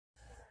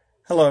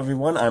Hello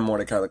everyone, I'm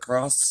Mortika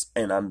Lacrosse,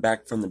 and I'm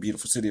back from the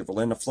beautiful city of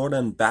Orlando, Florida,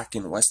 and back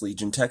in West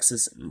Legion,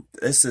 Texas, and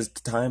this is the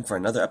time for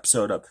another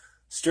episode of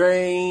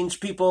Strange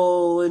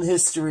People in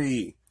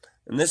History.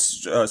 And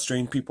this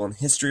Strange People in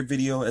History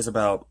video is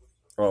about,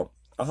 well,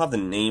 I'll have the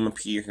name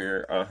appear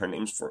here.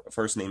 Her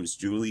first name is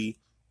Julie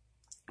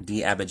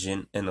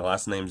D'Abigine, and the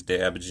last name's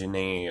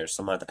D'Abigine or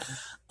something like that.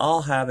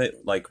 I'll have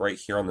it like right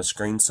here on the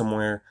screen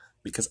somewhere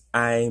because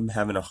I'm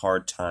having a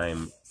hard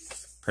time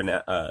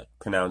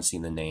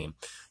pronouncing the name.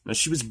 Now,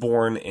 she was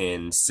born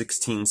in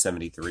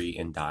 1673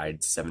 and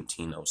died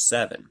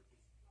 1707.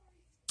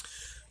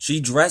 She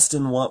dressed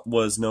in what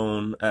was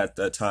known at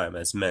the time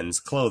as men's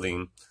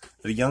clothing.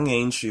 At a young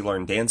age, she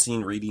learned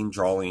dancing, reading,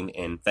 drawing,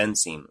 and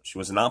fencing. She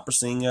was an opera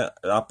singer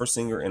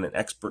and an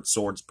expert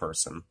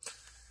swordsperson.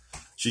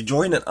 She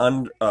joined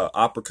an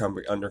opera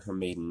company under her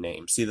maiden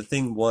name. See, the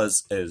thing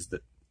is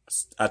that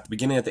at the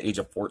beginning, at the age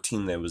of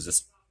 14, there was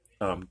this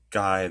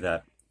guy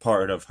that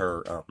part of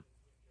her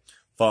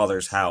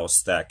father's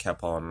house that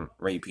kept on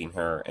raping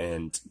her,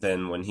 and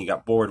then when he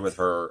got bored with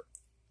her,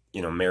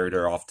 married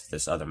her off to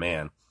this other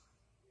man.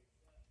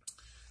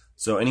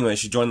 So anyway,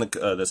 she joined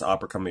this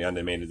opera company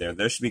under maiden there.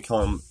 There she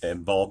became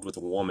involved with a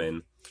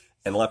woman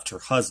and left her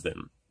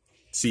husband.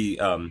 See,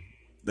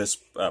 this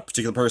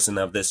particular person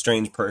of this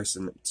strange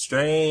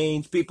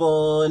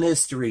people in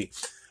history,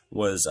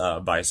 was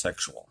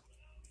bisexual.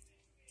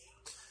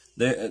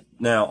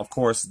 Now, of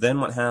course,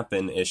 then what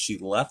happened is she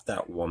left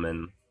that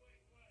woman.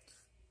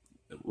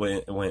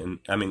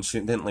 She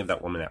didn't leave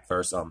that woman at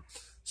first.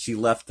 She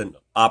left the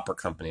opera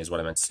company, is what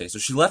I meant to say. So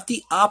she left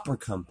the opera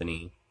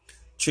company,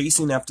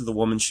 chasing after the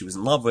woman she was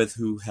in love with,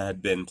 who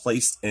had been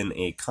placed in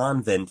a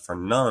convent for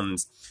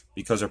nuns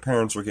because her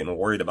parents were getting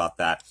worried about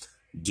that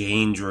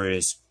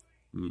dangerous,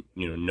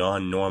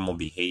 non-normal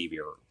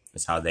behavior,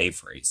 is how they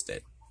phrased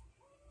it.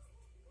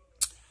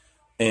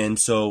 And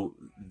so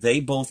they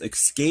both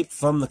escaped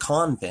from the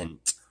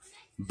convent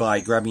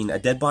by grabbing a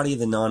dead body of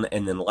the nun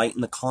and then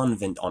lighting the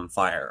convent on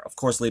fire. Of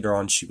course, later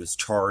on, she was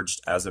charged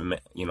as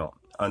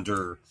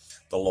under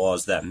the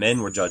laws that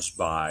men were judged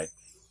by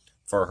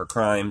for her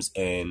crimes,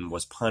 and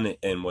was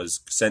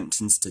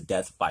sentenced to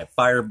death by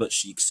fire. But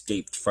she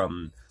escaped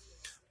from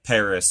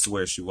Paris,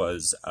 where she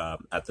was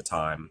at the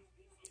time,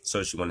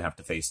 so she wouldn't have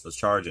to face those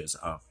charges.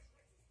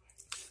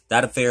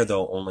 That affair,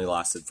 though, only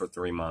lasted for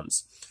 3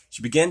 months.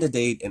 She began to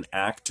date an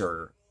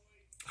actor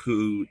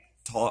who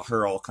taught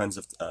her all kinds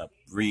of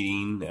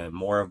reading and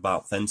more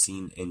about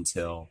fencing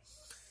until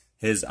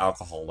his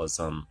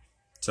alcoholism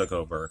took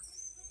over.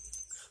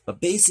 But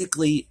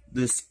basically,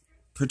 this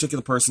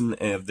particular person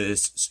of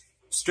this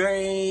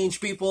strange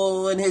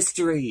people in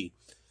history,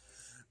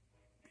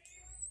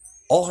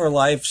 all her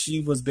life,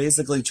 she was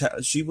basically,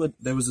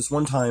 there was this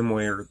one time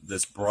where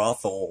this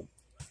brothel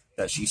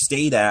that she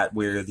stayed at,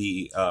 where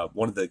the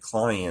one of the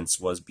clients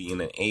was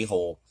being an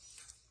a-hole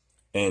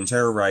and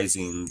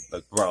terrorizing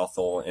the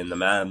brothel and the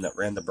madam that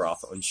ran the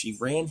brothel, and she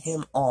ran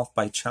him off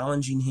by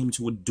challenging him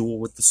to a duel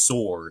with the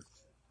sword,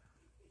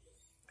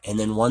 and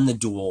then won the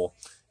duel,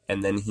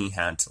 and then he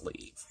had to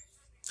leave.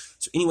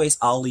 So anyways,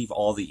 I'll leave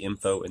all the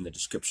info in the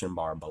description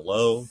bar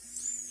below,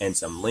 and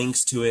some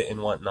links to it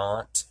and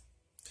whatnot,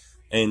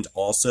 and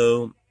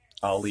also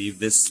I'll leave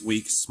this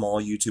week's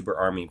Small YouTuber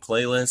Army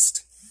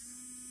playlist,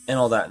 and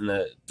all that in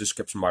the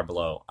description bar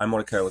below. I'm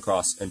Mortika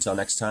Lacrosse. Until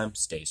next time,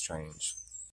 stay strange.